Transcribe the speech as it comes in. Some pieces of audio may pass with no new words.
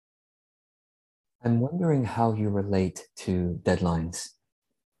I'm wondering how you relate to deadlines.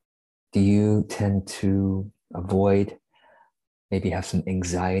 Do you tend to avoid, maybe have some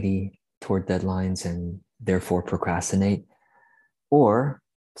anxiety toward deadlines and therefore procrastinate? Or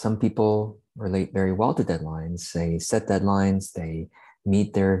some people relate very well to deadlines. They set deadlines, they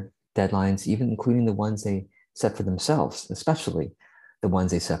meet their deadlines, even including the ones they set for themselves, especially the ones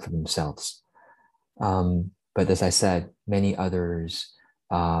they set for themselves. But as I said, many others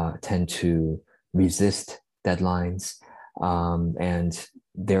tend to resist deadlines and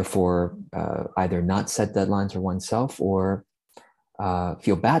therefore either not set deadlines for oneself or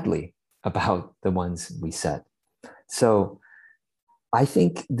feel badly about the ones we set. So I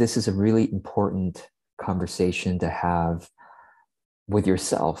think this is a really important conversation to have with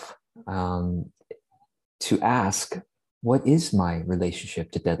yourself, um, to ask, what is my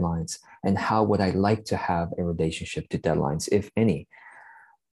relationship to deadlines? And how would I like to have a relationship to deadlines, if any?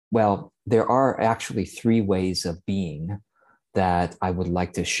 Well, there are actually three ways of being that I would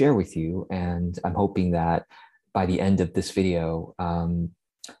like to share with you. And I'm hoping that by the end of this video,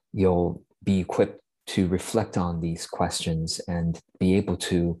 you'll be equipped to reflect on these questions and be able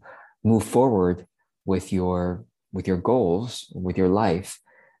to move forward with your goals, with your life,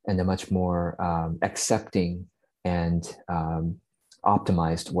 in a much more accepting and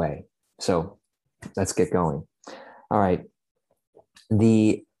optimized way. So let's get going. All right.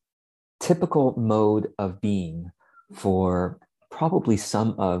 The typical mode of being for probably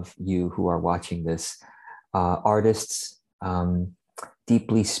some of you who are watching this, artists,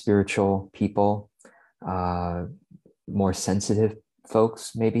 deeply spiritual people, uh, more sensitive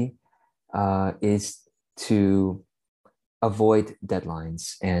folks, maybe, is to avoid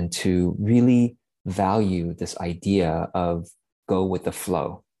deadlines and to really value this idea of go with the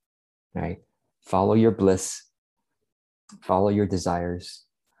flow, right? Follow your bliss, follow your desires,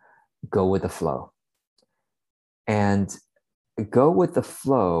 go with the flow. And go with the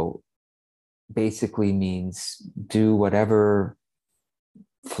flow basically means do whatever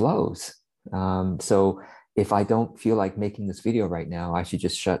flows. So if I don't feel like making this video right now, I should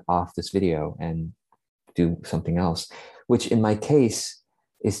just shut off this video and do something else, which in my case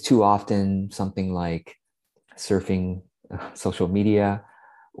is too often something like surfing social media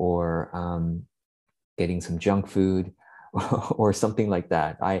or getting some junk food or something like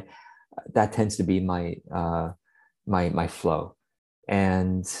that. That tends to be my flow.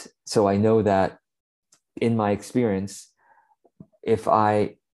 And so I know that in my experience, if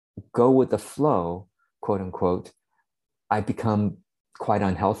I go with the flow, quote unquote, I become quite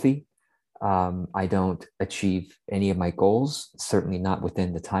unhealthy. I don't achieve any of my goals, certainly not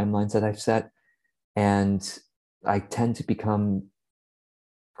within the timelines that I've set. And I tend to become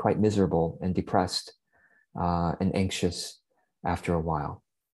quite miserable and depressed and anxious after a while.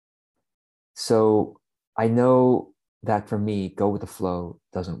 So I know that for me, go with the flow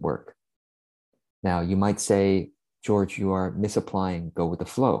doesn't work. Now, you might say, George, you are misapplying go with the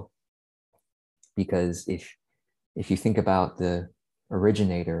flow, because if you think about the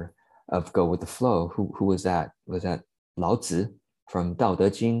originator of go with the flow, who was that? Was that Lao Tzu from Dao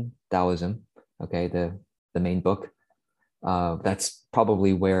De Jing, Taoism? Okay, the main book. That's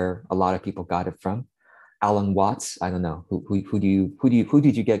probably where a lot of people got it from. Alan Watts, I don't know. Who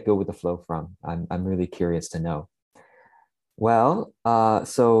did you get go with the flow from? I'm really curious to know. Well,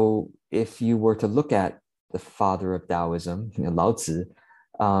 so if you were to look at the father of Taoism, Lao Tzu,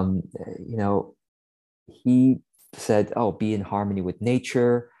 um, you know, he said, "Oh, be in harmony with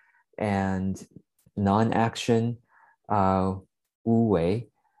nature and non-action, wu wei,"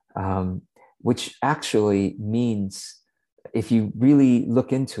 um, which actually means, if you really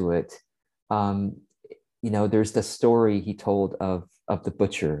look into it, um, there's the story he told of the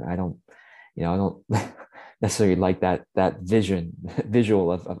butcher. I don't necessarily like that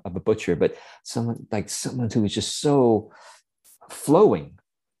visual of a butcher, but someone who is just so flowing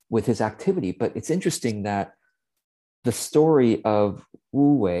with his activity. But it's interesting that the story of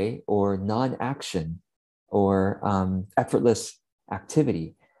wu wei, or non-action, or effortless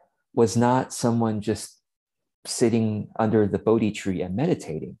activity, was not someone just sitting under the Bodhi tree and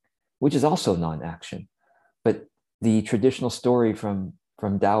meditating, which is also non-action. But the traditional story from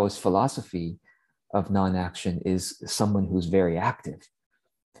Taoist philosophy of non-action is someone who's very active.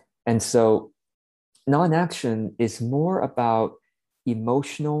 And so non-action is more about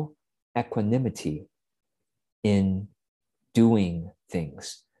emotional equanimity in doing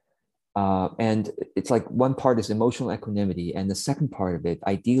things. And it's like one part is emotional equanimity, and the second part of it,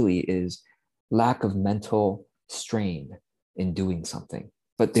 ideally, is lack of mental strain in doing something.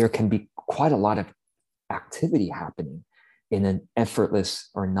 But there can be quite a lot of activity happening in an effortless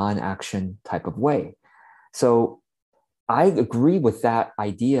or non-action type of way. So I agree with that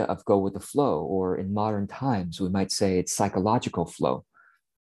idea of go with the flow, or in modern times, we might say it's psychological flow,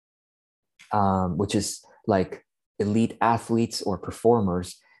 which is like elite athletes or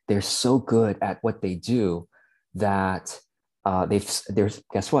performers. They're so good at what they do that there's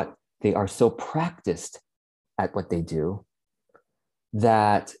guess what? They are so practiced at what they do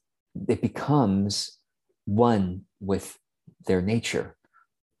that it becomes one with their nature.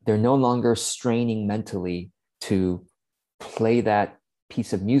 They're no longer straining mentally to play that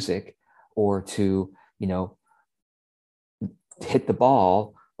piece of music or to, hit the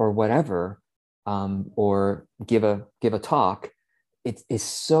ball or whatever, or give a talk. It is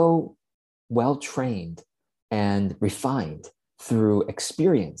so well trained and refined through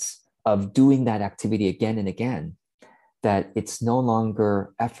experience of doing that activity again and again that it's no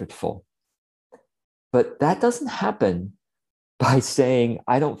longer effortful. But that doesn't happen by saying,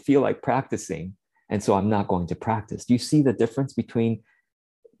 I don't feel like practicing, and so I'm not going to practice. Do you see the difference between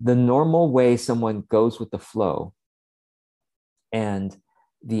the normal way someone goes with the flow and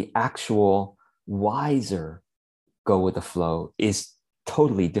the actual wiser go with the flow is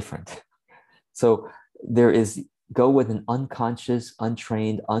totally different? So there is go with an unconscious,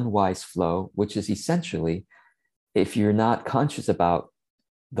 untrained, unwise flow, which is essentially, if you're not conscious about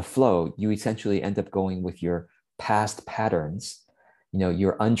the flow, you essentially end up going with your past patterns,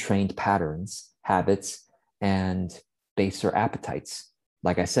 your untrained patterns, habits, and baser appetites.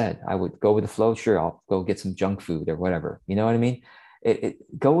 Like I said, I would go with the flow. Sure, I'll go get some junk food or whatever. You know what I mean?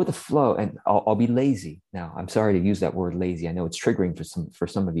 Go with the flow, and I'll be lazy. Now, I'm sorry to use that word lazy. I know it's triggering for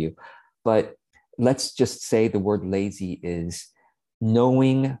some of you, but let's just say the word lazy is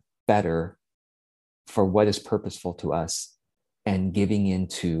knowing better for what is purposeful to us and giving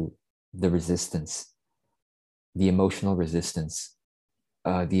into the resistance, the emotional resistance,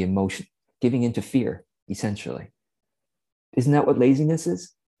 the emotion, giving into fear, essentially. Isn't that what laziness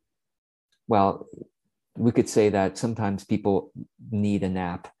is? Well, we could say that sometimes people need a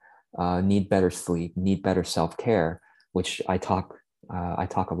nap, need better sleep, need better self-care, which I talk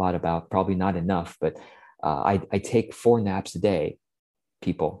a lot about, probably not enough, but I take 4 naps a day,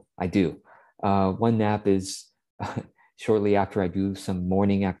 people. I do. One nap is shortly after I do some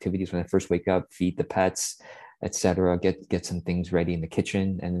morning activities when I first wake up, feed the pets, etc. Get some things ready in the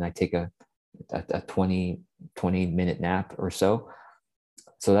kitchen, and then I take a 20-minute nap or so.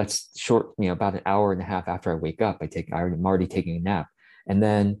 So that's short, about an hour and a half after I wake up. I'm already taking a nap, and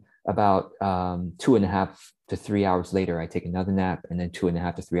then about 2.5 to 3 hours later, I take another nap, and then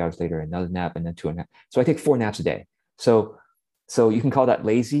 2.5 to 3 hours later, another nap, and then 2.5. So I take 4 naps a day. So you can call that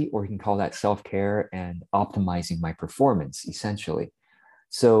lazy, or you can call that self-care and optimizing my performance, essentially.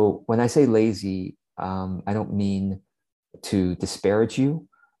 So when I say lazy, I don't mean to disparage you.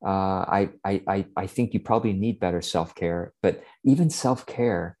 I think you probably need better self-care, but even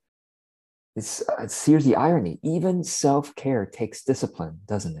self-care here's the irony. Even self-care takes discipline,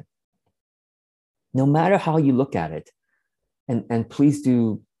 doesn't it? No matter how you look at it, and please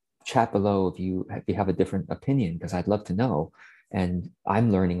do chat below if you have a different opinion, because I'd love to know. And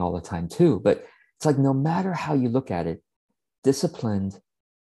I'm learning all the time too. But it's like, no matter how you look at it, disciplined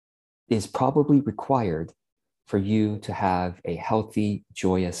is probably required for you to have a healthy,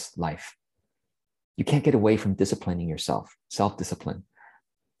 joyous life. You can't get away from disciplining yourself, self-discipline,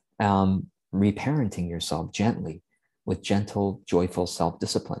 reparenting yourself gently with gentle, joyful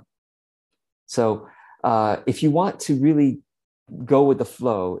self-discipline. So if you want to really go with the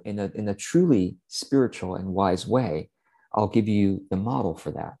flow in a truly spiritual and wise way, I'll give you the model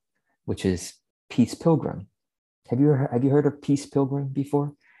for that, which is Peace Pilgrim. Have you heard of Peace Pilgrim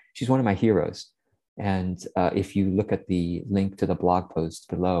before? She's one of my heroes. And if you look at the link to the blog post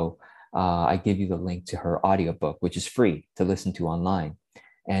below, I give you the link to her audiobook, which is free to listen to online.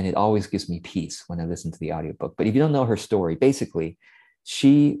 And it always gives me peace when I listen to the audiobook. But if you don't know her story, basically,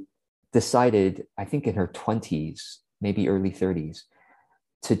 she decided, I think in her 20s, maybe early 30s,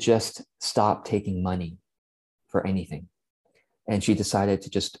 to just stop taking money for anything. And she decided to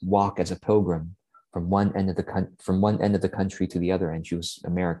just walk as a pilgrim from one end of the country to the other end. She was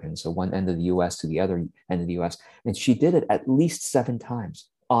American, so one end of the U.S. to the other end of the U.S. And she did it at least 7 times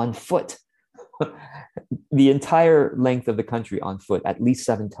on foot, the entire length of the country on foot, at least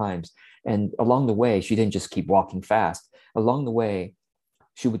 7 times. And along the way, she didn't just keep walking fast. Along the way,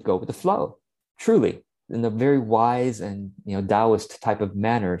 she would go with the flow, truly, in a very wise and Taoist type of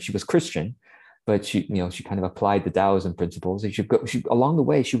manner. She was Christian, but she kind of applied the Taoism principles. Along the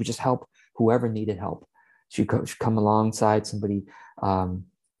way, she would just help whoever needed help. She'd come alongside somebody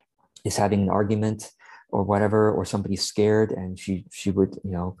is having an argument. or whatever, or somebody's scared, and she would,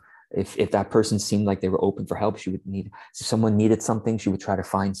 if that person seemed like they were open for help, she would need, if someone needed something, she would try to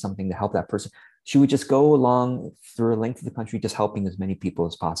find something to help that person. She would just go along through a length of the country, just helping as many people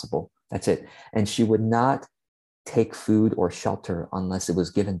as possible. That's it. And she would not take food or shelter unless it was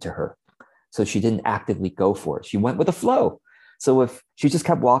given to her. So she didn't actively go for it. She went with the flow. So if she just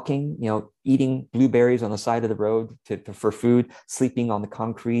kept walking, eating blueberries on the side of the road for food, sleeping on the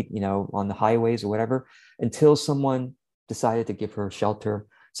concrete, on the highways or whatever, until someone decided to give her shelter,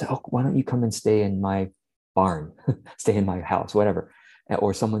 said, "Oh, why don't you come and stay in my barn, stay in my house, whatever."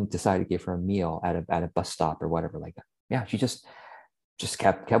 Or someone decided to give her a meal at a bus stop or whatever like that. Yeah, she just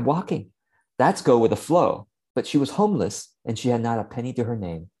kept walking. That's go with the flow. But she was homeless and she had not a penny to her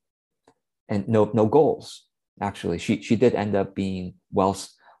name and no goals. Actually, she did end up being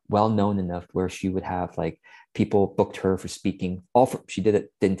well known enough where she would have like people booked her for speaking. She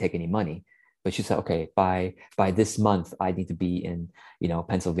didn't take any money, but she said, okay, by this month I need to be in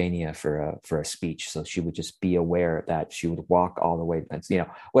Pennsylvania for a speech. So she would just be aware that she would walk all the way to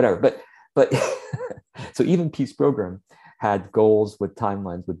Pennsylvania, whatever. But so even Peace Program had goals with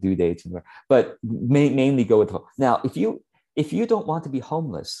timelines with due dates, but mainly go with now. If you don't want to be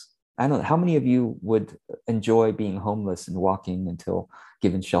homeless, I don't know how many of you would enjoy being homeless and walking until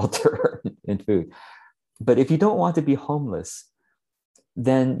given shelter and food. But if you don't want to be homeless,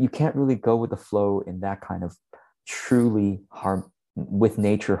 then you can't really go with the flow in that kind of truly with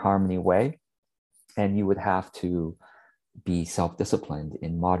nature harmony way. And you would have to be self-disciplined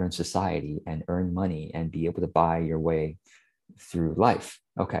in modern society and earn money and be able to buy your way through life.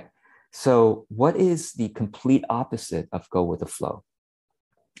 Okay. So what is the complete opposite of go with the flow?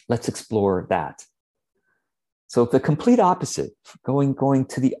 Let's explore that. So the complete opposite, going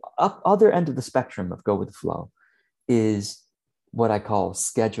to the other end of the spectrum of go with the flow, is what I call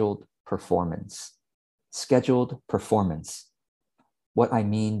scheduled performance. Scheduled performance. What I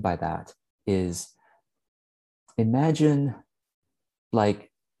mean by that is, imagine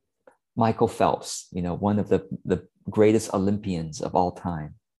like Michael Phelps, one of the greatest Olympians of all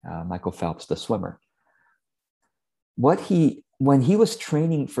time, Michael Phelps, the swimmer. When he was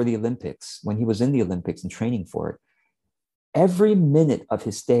training for the Olympics, when he was in the Olympics and training for it, every minute of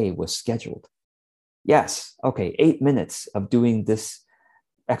his day was scheduled. Yes, okay, 8 minutes of doing this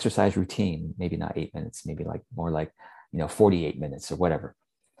exercise routine, maybe not 8 minutes, maybe like more like 48 minutes or whatever,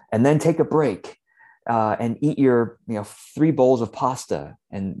 and then take a break and eat your 3 bowls of pasta,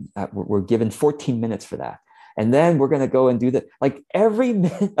 and we're given 14 minutes for that, and then we're going to go and do that. Like every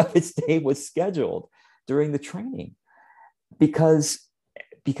minute of his day was scheduled during the training because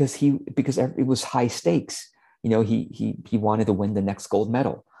it was high stakes. He wanted to win the next gold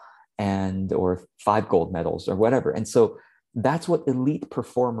medal or 5 gold medals or whatever. And so that's what elite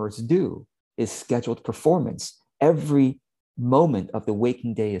performers do, is scheduled performance. Every moment of the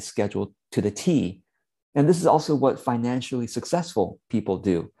waking day is scheduled to the T. And this is also what financially successful people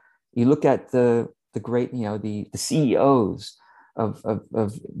do. You look at the great, the CEOs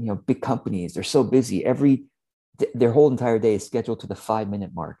of big companies. They're so busy. Their whole entire day is scheduled to the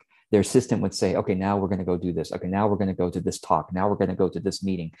 5-minute mark. Their assistant would say, okay, now we're going to go do this. Okay, now we're going to go to this talk. Now we're going to go to this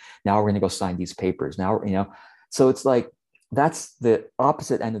meeting. Now we're going to go sign these papers. Now, so it's like, that's the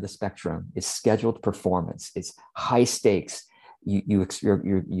opposite end of the spectrum, is scheduled performance. It's high stakes. You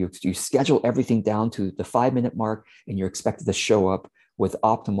schedule everything down to the 5-minute mark, and you're expected to show up with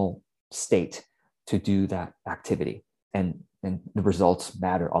optimal state to do that activity. And the results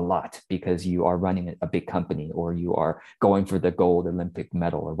matter a lot because you are running a big company, or you are going for the gold Olympic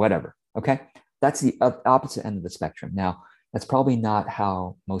medal or whatever. Okay. That's the opposite end of the spectrum. Now, that's probably not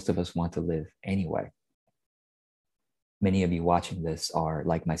how most of us want to live anyway. Many of you watching this are,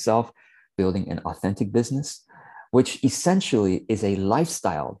 like myself, building an authentic business, which essentially is a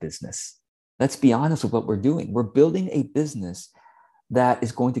lifestyle business. Let's be honest with what we're doing. We're building a business that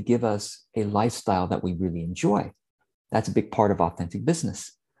is going to give us a lifestyle that we really enjoy. That's a big part of authentic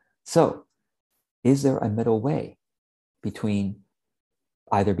business. So, is there a middle way between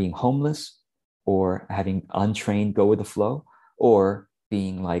either being homeless or having untrained go with the flow, or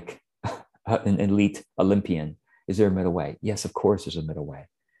being like an elite Olympian? Is there a middle way? Yes, of course, there's a middle way.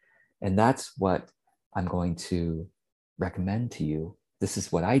 And that's what I'm going to recommend to you. This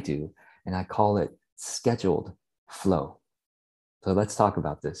is what I do, and I call it scheduled flow. So let's talk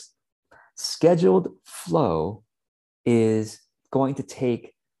about this. Scheduled flow is going to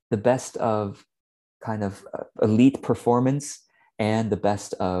take the best of kind of elite performance and the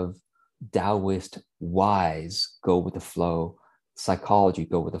best of Taoist wise go with the flow, psychology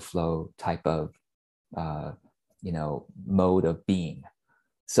go with the flow type of mode of being.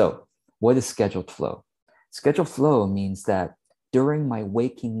 So what is scheduled flow? Scheduled flow means that during my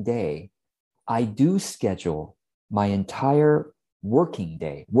waking day, I do schedule my entire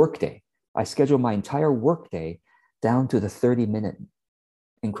workday. I schedule my entire workday down to the 30-minute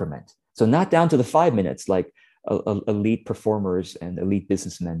increment. So not down to the 5 minutes like elite performers and elite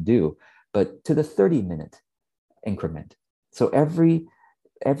businessmen do, but to the 30-minute increment. So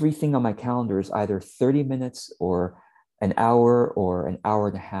everything on my calendar is either 30 minutes or an hour and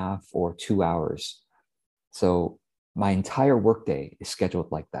a half or 2 hours. So my entire workday is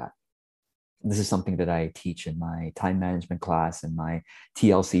scheduled like that. This is something that I teach in my time management class and my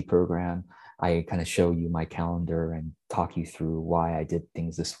TLC program. I kind of show you my calendar and talk you through why I did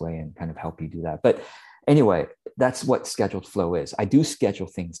things this way and kind of help you do that. But anyway, that's what scheduled flow is. I do schedule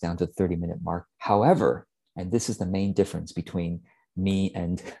things down to the 30-minute mark. However, and this is the main difference between me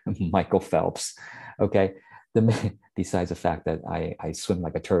and Michael Phelps, okay? Besides the fact that I swim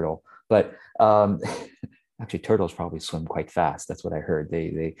like a turtle, but actually turtles probably swim quite fast. That's what I heard.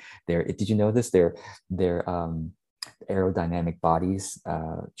 They're did you know this? Their aerodynamic bodies,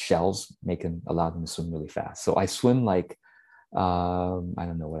 shells allow them to swim really fast. So I swim like, I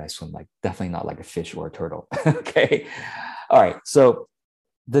don't know what I swim like. Definitely not like a fish or a turtle. Okay. All right. So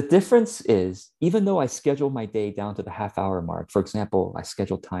the difference is, even though I schedule my day down to the half-hour mark, for example, I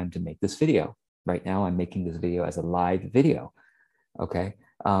schedule time to make this video. Right now, I'm making this video as a live video. Okay.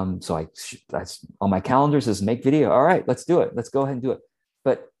 So that's on my calendar says make video. All right, let's do it. Let's go ahead and do it.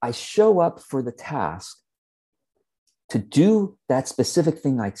 But I show up for the task to do that specific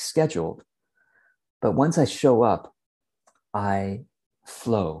thing I scheduled. But once I show up, I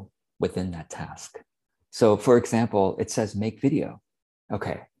flow within that task. So for example, it says make video.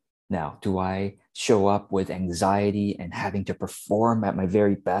 Okay, now do I show up with anxiety and having to perform at my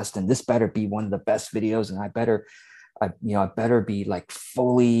very best? And this better be one of the best videos, and I better be like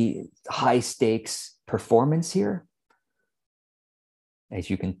fully high stakes performance here. As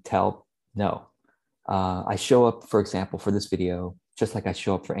you can tell, no. I show up, for example, for this video, just like I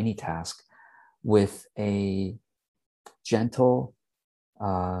show up for any task, with a gentle,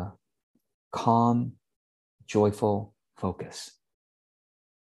 calm, joyful focus.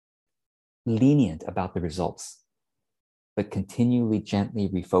 Lenient about the results, but continually gently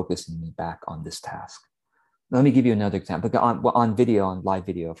refocusing me back on this task. Let me give you another example. On video, on live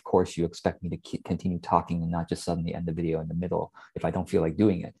video, of course, you expect me to continue talking and not just suddenly end the video in the middle if I don't feel like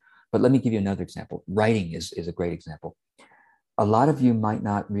doing it. But let me give you another example. Writing is a great example. A lot of you might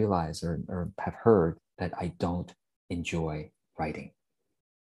not realize or have heard that I don't enjoy writing.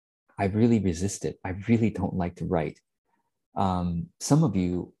 I really resist it. I really don't like to write. Some of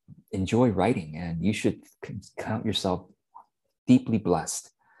you enjoy writing, and you should count yourself deeply blessed,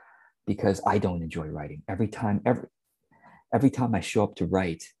 because I don't enjoy writing. Every time I show up to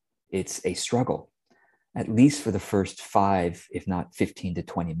write, it's a struggle. At least for the first 5, if not 15 to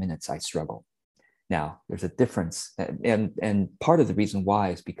 20 minutes, I struggle. Now, there's a difference. And part of the reason why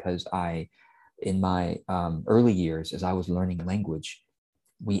is because in my early years, as I was learning language,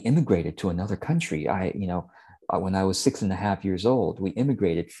 we immigrated to another country. When I was 6.5 years old, we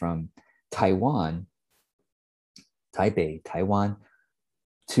immigrated from Taipei, Taiwan,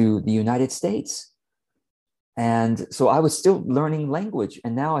 to the United States. And so I was still learning language,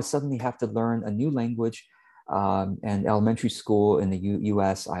 and now I suddenly have to learn a new language. And elementary school in the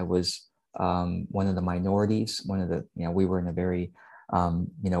US, I was one of the minorities. We were in a very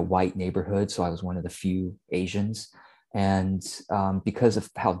white neighborhood, so I was one of the few Asians. And because of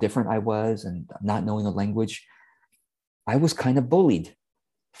how different I was and not knowing the language, I was kind of bullied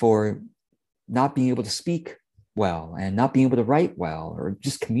for not being able to speak well and not being able to write well or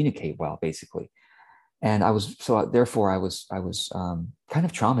just communicate well, basically. And therefore I was kind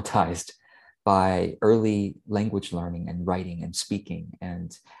of traumatized by early language learning and writing and speaking.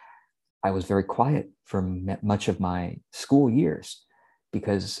 And I was very quiet for much of my school years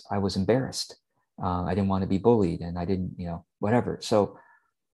because I was embarrassed. I didn't want to be bullied, and I didn't, whatever. So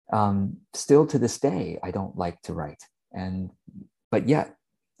still to this day, I don't like to write. But yet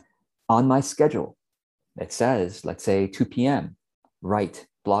on my schedule, it says, let's say 2 p.m., write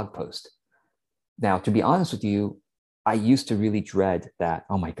blog post. Now, to be honest with you, I used to really dread that.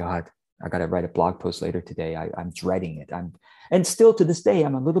 Oh my God, I got to write a blog post later today. I'm dreading it. And still to this day,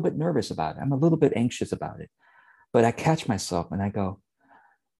 I'm a little bit nervous about it. I'm a little bit anxious about it. But I catch myself and I go,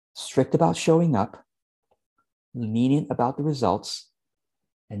 strict about showing up, lenient about the results,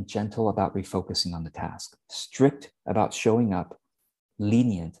 and gentle about refocusing on the task. Strict about showing up,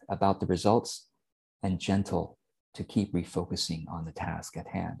 lenient about the results, and gentle to keep refocusing on the task at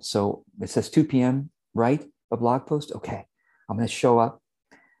hand. So it says 2 p.m., write a blog post. Okay, I'm going to show up.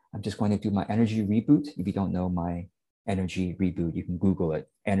 I'm just going to do my energy reboot. If you don't know my energy reboot, you can Google it,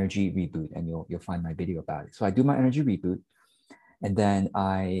 energy reboot, and you'll find my video about it. So I do my energy reboot, and then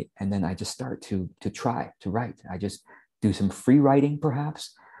I just start to try to write. I just do some free writing,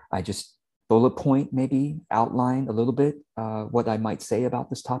 perhaps. I just bullet point, maybe outline a little bit what I might say about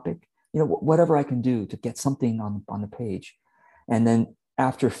this topic. Whatever I can do to get something on the page. And then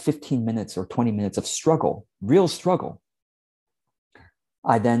after 15 minutes or 20 minutes of struggle, real struggle,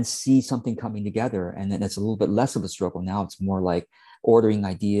 I then see something coming together, and then it's a little bit less of a struggle. Now it's more like ordering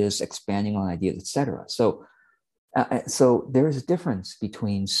ideas, expanding on ideas, etc. So there is a difference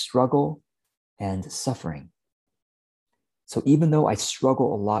between struggle and suffering. So even though I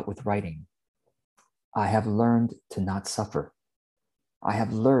struggle a lot with writing, I have learned to not suffer. I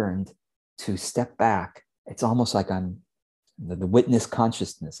have learned to step back. It's almost like I'm the witness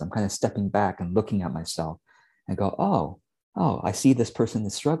consciousness. I'm kind of stepping back and looking at myself and go, oh, I see this person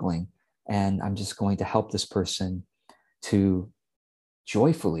is struggling, and I'm just going to help this person to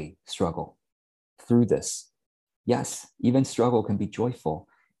joyfully struggle through this. Yes, even struggle can be joyful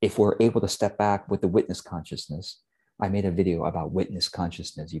if we're able to step back with the witness consciousness. I made a video about witness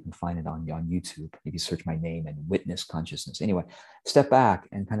consciousness. You can find it on YouTube. If you search my name and witness consciousness. Anyway, step back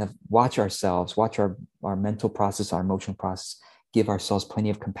and kind of watch ourselves, watch our mental process, our emotional process, give ourselves plenty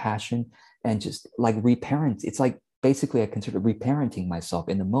of compassion, and just like reparent. It's like basically I consider reparenting myself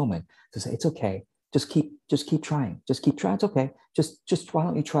in the moment to say, it's okay. Just keep trying. Just keep trying. It's okay. Just why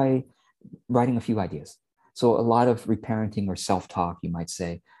don't you try writing a few ideas? So a lot of reparenting or self-talk, you might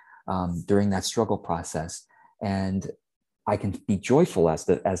say, during that struggle process. And I can be joyful as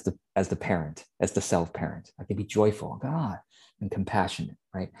the parent, as the self-parent. I can be joyful, God, and compassionate,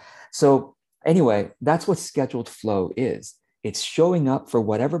 right? So anyway, that's what scheduled flow is. It's showing up for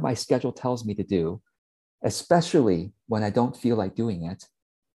whatever my schedule tells me to do, especially when I don't feel like doing it,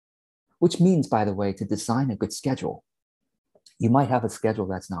 which means, by the way, to design a good schedule. You might have a schedule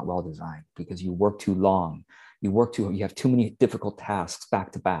that's not well designed because you work too long. You have too many difficult tasks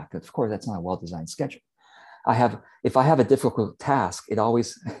back to back. Of course, that's not a well-designed schedule. If I have a difficult task, it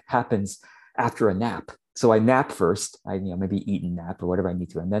always happens after a nap. So I nap first, maybe eat and nap or whatever I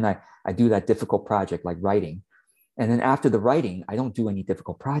need to. And then I do that difficult project like writing. And then after the writing, I don't do any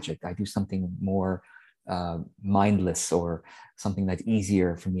difficult project. I do something more mindless or something that's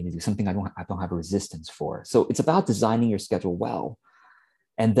easier for me to do, something I don't have a resistance for. So it's about designing your schedule well,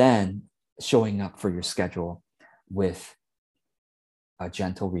 and then showing up for your schedule with a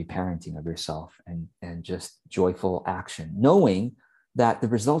gentle reparenting of yourself and just joyful action, knowing that the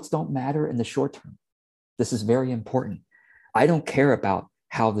results don't matter in the short term. This is very important. I don't care about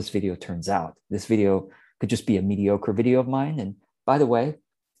how this video turns out. This video could just be a mediocre video of mine. And by the way,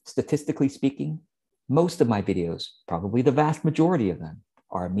 statistically speaking, most of my videos, probably the vast majority of them,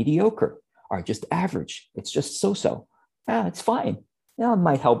 are mediocre, are just average. It's just so-so. Yeah, it's fine. It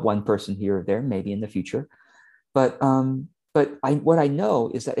might help one person here or there, maybe in the future. But what I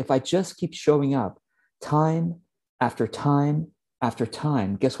know is that if I just keep showing up time after time after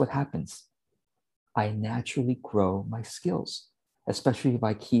time, guess what happens? I naturally grow my skills, especially if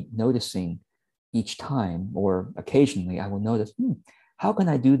I keep noticing each time, or occasionally I will notice, how can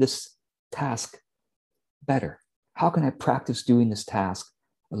I do this task better? How can I practice doing this task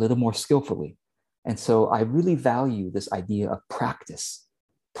a little more skillfully? And so I really value this idea of practice.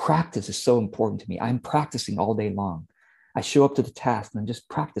 Practice is so important to me. I'm practicing all day long. I show up to the task and I'm just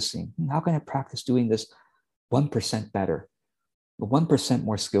practicing. How can I practice doing this 1% better, 1%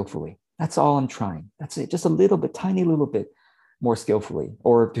 more skillfully? That's all I'm trying. That's it. Just a little bit, tiny little bit more skillfully,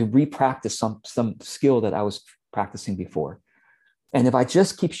 or to re-practice some skill that I was practicing before. And if I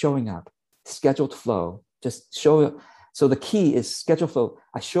just keep showing up, scheduled flow, just show up. So the key is scheduled flow.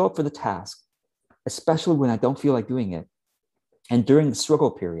 I show up for the task, especially when I don't feel like doing it. And during the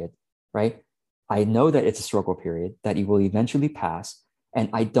struggle period, right? I know that it's a struggle period, that it will eventually pass. And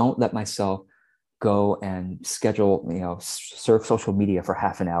I don't let myself go and schedule, surf social media for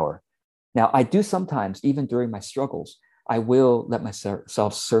half an hour. Now, I do sometimes, even during my struggles, I will let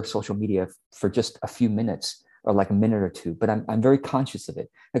myself surf social media for just a few minutes, or like a minute or two, but I'm very conscious of it.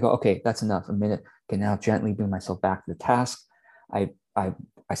 I go, okay, that's enough, a minute. Okay, now gently bring myself back to the task. I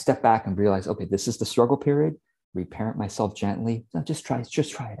step back and realize, okay, this is the struggle period. Reparent myself gently. No, just try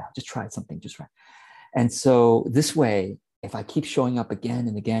it out. Just try something, just try. And so this way, if I keep showing up again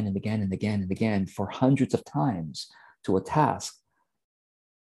and again and again and again and again for hundreds of times to a task,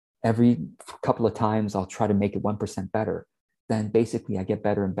 every couple of times I'll try to make it 1% better. Then basically I get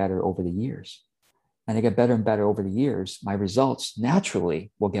better and better over the years. And I get better and better over the years. My results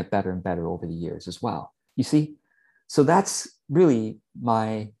naturally will get better and better over the years as well. You see? So that's really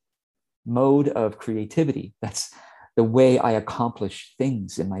my mode of creativity. That's the way I accomplish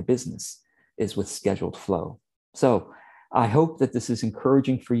things in my business, is with scheduled flow. So I hope that this is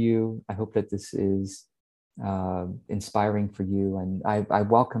encouraging for you. I hope that this is inspiring for you. And I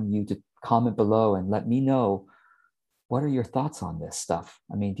welcome you to comment below and let me know, what are your thoughts on this stuff?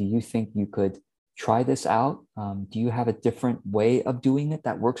 I mean, do you think you could try this out? Do you have a different way of doing it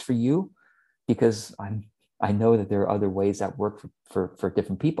that works for you? Because I know that there are other ways that work for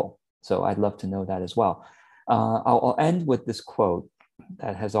different people. So I'd love to know that as well. I'll end with this quote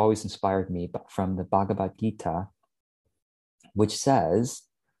that has always inspired me, but from the Bhagavad Gita, which says,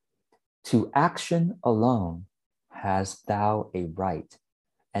 "To action alone hast thou a right,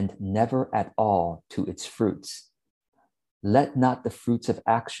 and never at all to its fruits. Let not the fruits of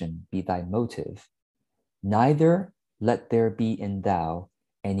action be thy motive, neither let there be in thou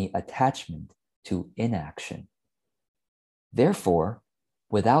any attachment to inaction. Therefore,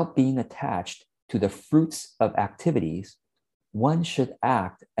 without being attached to the fruits of activities, one should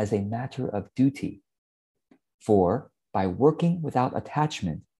act as a matter of duty. For by working without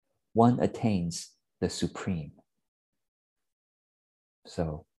attachment, one attains the supreme."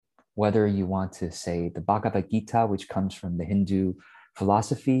 So whether you want to say the Bhagavad Gita, which comes from the Hindu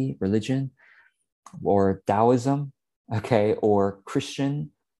philosophy, religion, or Taoism, okay, or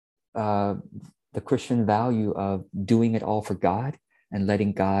Christian, the Christian value of doing it all for God and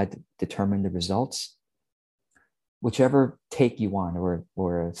letting God determine the results, whichever take you want,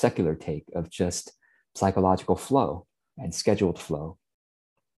 or a secular take of just psychological flow and scheduled flow,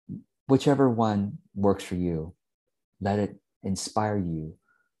 whichever one works for you, let it inspire you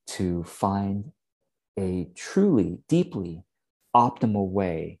to find a truly, deeply optimal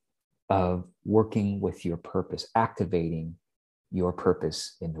way of working with your purpose, activating your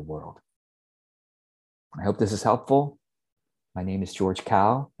purpose in the world. I hope this is helpful. My name is George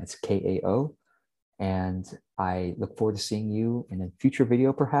Kao, that's Kao, and I look forward to seeing you in a future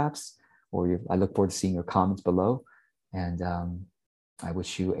video perhaps, or I look forward to seeing your comments below, and I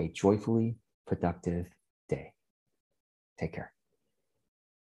wish you a joyfully productive day. Take care.